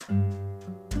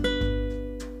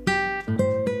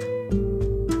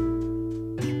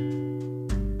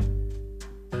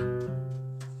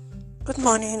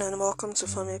Morning and welcome to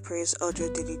Family Praise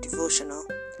Audio Daily Devotional.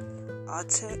 Our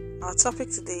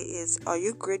topic today is, are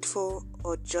you grateful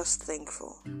or just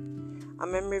thankful? Our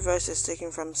memory verse is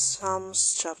taken from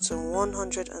Psalms chapter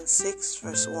 106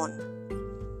 verse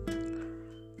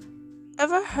 1.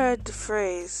 Ever heard the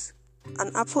phrase, an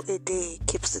apple a day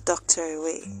keeps the doctor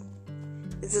away?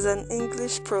 It is an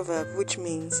English proverb which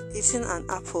means eating an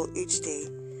apple each day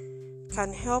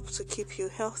can help to keep you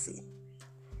healthy.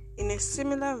 In a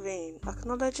similar vein,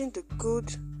 acknowledging the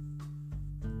good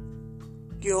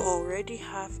you already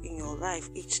have in your life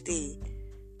each day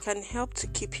can help to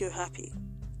keep you happy.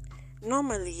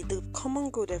 Normally, the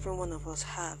common good every one of us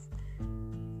has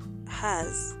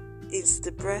is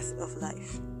the breath of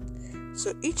life.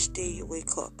 So each day you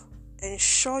wake up,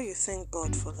 ensure you thank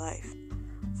God for life.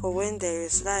 For where there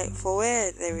is life,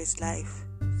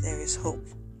 there is hope.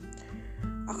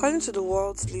 According to the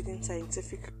world's leading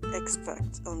scientific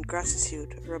expert on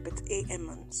gratitude, Robert A.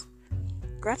 Emmons,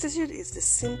 gratitude is the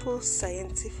simple,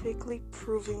 scientifically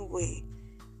proven way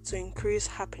to increase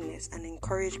happiness and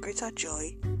encourage greater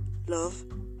joy, love,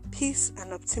 peace,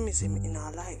 and optimism in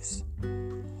our lives.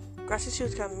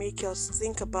 Gratitude can make us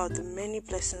think about the many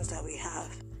blessings that we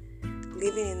have.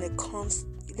 Living in a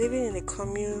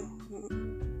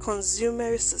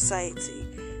consumerist society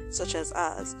such as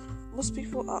ours, most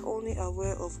people are only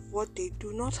aware of what they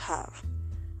do not have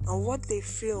and what they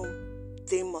feel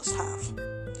they must have.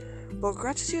 But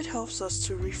gratitude helps us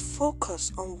to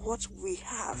refocus on what we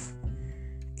have.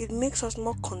 It makes us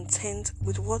more content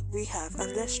with what we have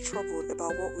and less troubled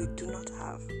about what we do not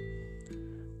have.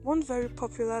 One very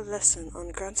popular lesson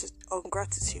on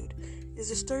gratitude is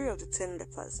the story of the 10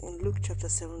 lepers in Luke chapter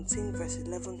 17 verse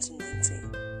 11 to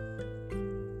 19.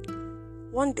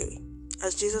 One day,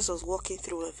 as Jesus was walking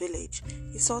through a village,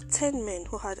 he saw 10 men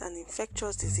who had an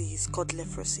infectious disease called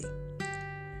leprosy.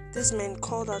 These men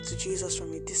called out to Jesus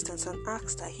from a distance and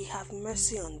asked that he have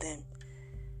mercy on them.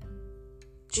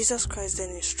 Jesus Christ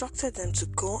then instructed them to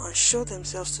go and show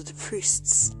themselves to the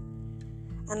priests.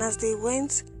 And as they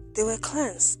went, they were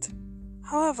cleansed.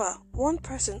 However, one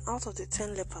person out of the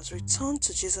 10 lepers returned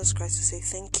to Jesus Christ to say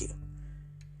thank you.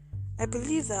 I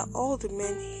believe that all the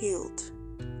men healed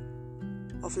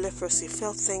of leprosy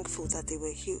felt thankful that they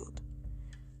were healed,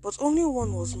 but only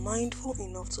one was mindful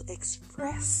enough to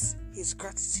express his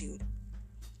gratitude.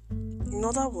 In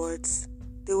other words,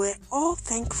 they were all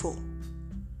thankful,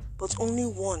 but only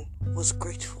one was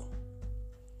grateful.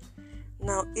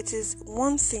 Now, it is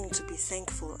one thing to be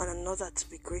thankful and another to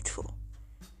be grateful.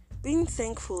 Being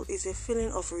thankful is a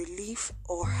feeling of relief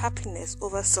or happiness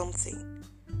over something,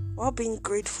 while being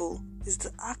grateful is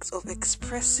the act of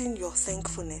expressing your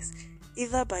thankfulness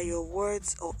either by your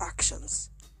words or actions.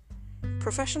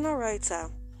 Professional writer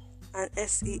and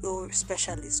SEO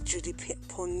specialist Judy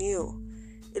Ponio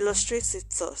illustrates it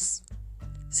thus.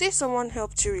 Say someone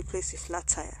helped you replace a flat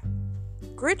tire.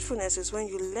 Gratefulness is when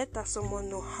you let that someone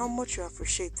know how much you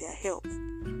appreciate their help.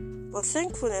 But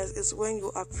thankfulness is when you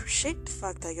appreciate the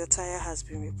fact that your tire has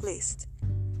been replaced.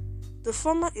 The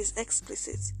former is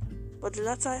explicit, but the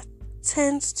latter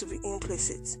tends to be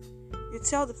implicit. You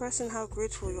tell the person how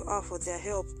grateful you are for their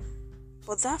help,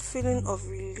 but that feeling of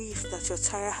relief that your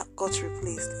tire got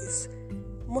replaced is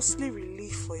mostly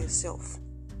relief for yourself.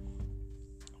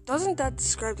 Doesn't that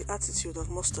describe the attitude of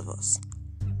most of us?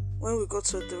 When we go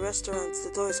to the restaurant,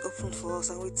 the door is opened for us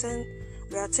and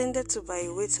we are attended to by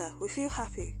a waiter, we feel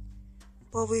happy,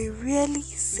 but we rarely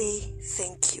say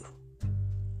thank you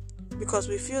because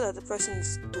we feel that the person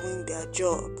is doing their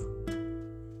job.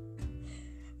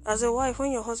 As a wife,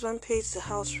 when your husband pays the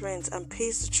house rent and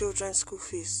pays the children's school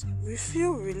fees, we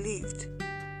feel relieved.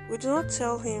 We do not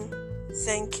tell him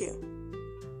thank you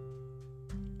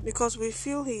because we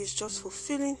feel he is just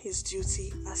fulfilling his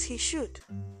duty as he should.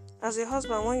 As a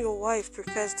husband, when your wife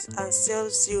prepares and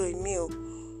serves you a meal,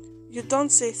 you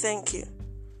don't say thank you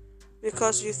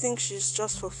because you think she's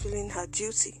just fulfilling her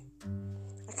duty.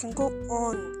 I can go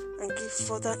on and give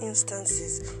further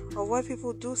instances of why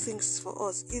people do things for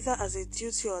us either as a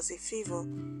duty or as a favor,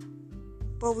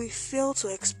 but we fail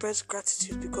to express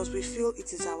gratitude because we feel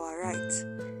it is our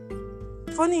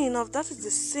right. Funny enough, that is the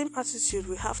same attitude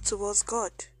we have towards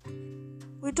God.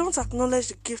 We don't acknowledge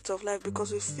the gift of life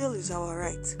because we feel it's our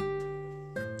right.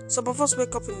 Some of us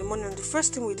wake up in the morning and the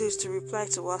first thing we do is to reply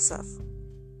to WhatsApp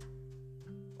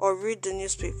or read the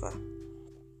newspaper.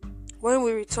 When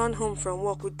we return home from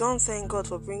work, we don't thank God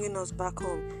for bringing us back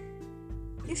home.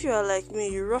 If you are like me,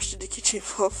 you rush to the kitchen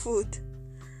for food.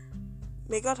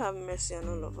 May God have mercy on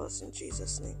all of us in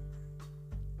Jesus' name.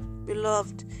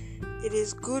 Beloved, it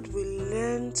is good we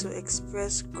learn to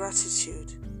express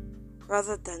gratitude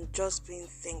rather than just being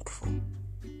thankful.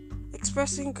 I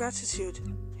Expressing gratitude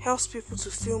helps people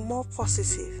to feel more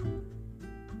positive.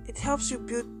 It helps you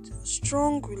build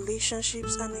strong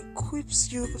relationships and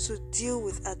equips you to deal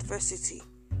with adversity.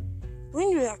 When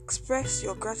you express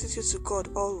your gratitude to God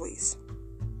always,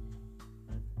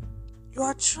 you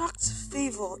attract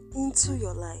favor into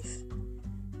your life.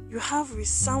 You have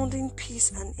resounding peace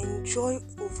and enjoy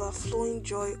overflowing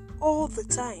joy all the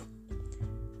time.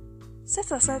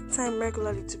 Set aside time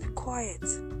regularly to be quiet,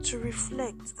 to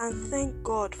reflect and thank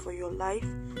God for your life,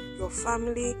 your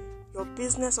family, your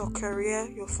business or career,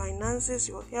 your finances,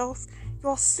 your health,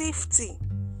 your safety.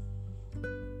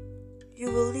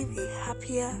 You will live a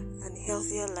happier and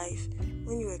healthier life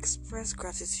when you express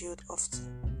gratitude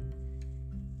often.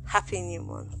 Happy New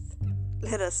Month.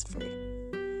 Let us pray.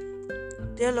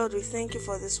 Dear Lord, we thank you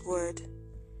for this word.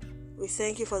 We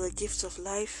thank you for the gift of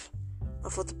life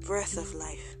and for the breath of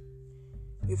life.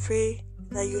 We pray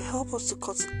that you help us to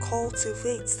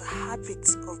cultivate the habit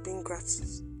of being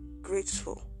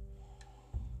grateful.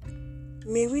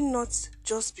 May we not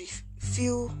just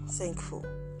feel thankful,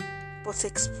 but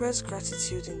express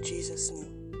gratitude in Jesus'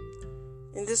 name.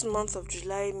 In this month of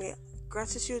July, may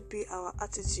gratitude be our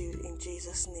attitude in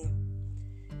Jesus' name.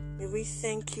 May we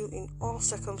thank you in all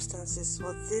circumstances,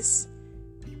 for this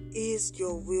is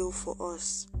your will for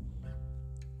us.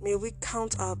 May we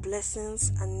count our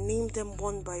blessings and name them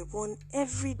one by one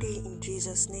every day in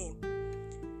Jesus' name.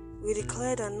 We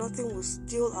declare that nothing will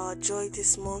steal our joy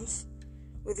this month.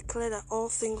 We declare that all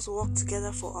things work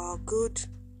together for our good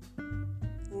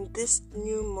in this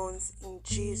new month in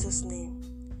Jesus' name.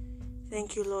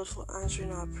 Thank you, Lord, for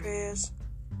answering our prayers.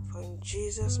 For in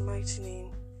Jesus' mighty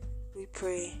name we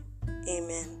pray.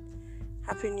 Amen.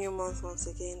 Happy New Month once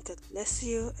again. God bless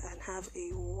you and have a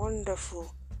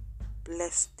wonderful,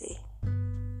 blessed day.